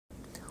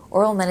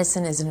Oral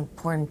medicine is an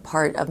important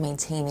part of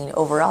maintaining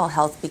overall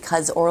health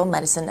because oral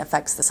medicine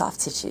affects the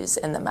soft tissues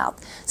in the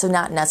mouth, so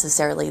not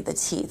necessarily the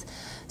teeth.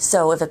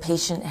 So if a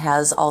patient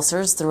has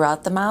ulcers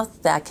throughout the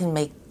mouth, that can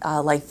make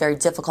life very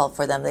difficult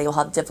for them. They will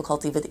have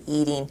difficulty with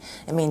eating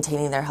and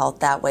maintaining their health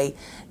that way.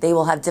 They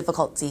will have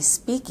difficulty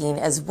speaking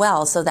as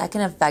well, so that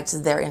can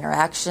affect their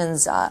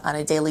interactions on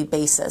a daily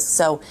basis.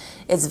 So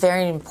it's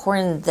very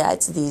important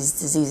that these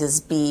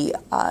diseases be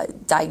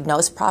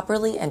diagnosed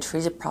properly and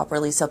treated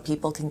properly so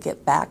people can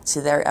get back to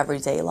their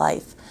everyday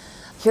life.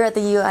 Here at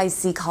the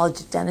UIC College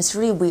of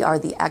Dentistry, we are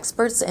the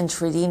experts in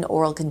treating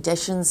oral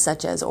conditions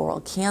such as oral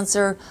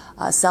cancer,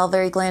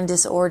 salivary gland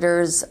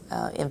disorders,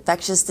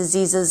 infectious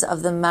diseases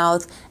of the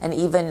mouth, and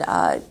even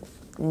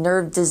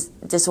nerve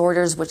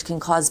disorders which can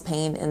cause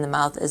pain in the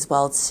mouth as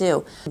well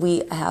too.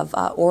 We have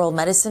oral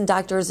medicine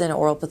doctors and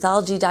oral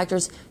pathology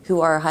doctors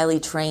who are highly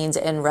trained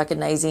in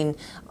recognizing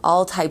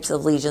all types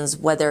of lesions,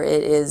 whether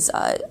it is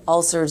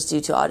ulcers due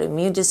to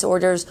autoimmune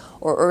disorders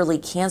or early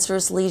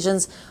cancerous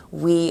lesions.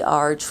 We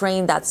are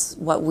trained, that's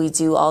what we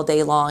do all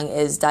day long,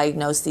 is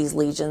diagnose these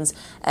lesions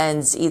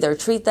and either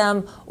treat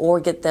them or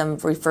get them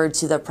referred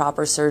to the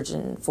proper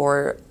surgeon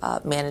for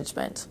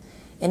management.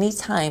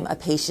 Anytime a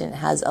patient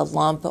has a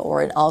lump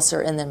or an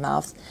ulcer in their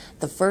mouth,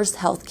 the first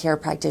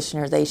healthcare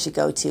practitioner they should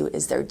go to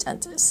is their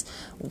dentist.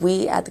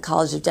 We at the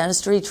College of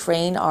Dentistry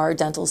train our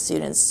dental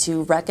students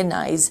to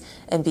recognize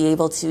and be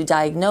able to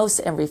diagnose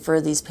and refer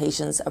these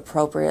patients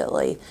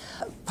appropriately.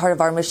 Part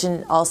of our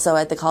mission also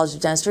at the College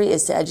of Dentistry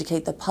is to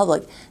educate the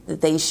public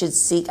that they should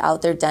seek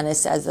out their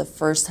dentist as the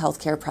first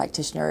healthcare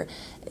practitioner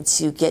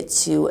to get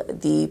to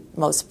the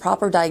most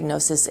proper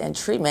diagnosis and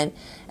treatment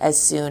as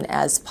soon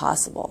as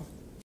possible.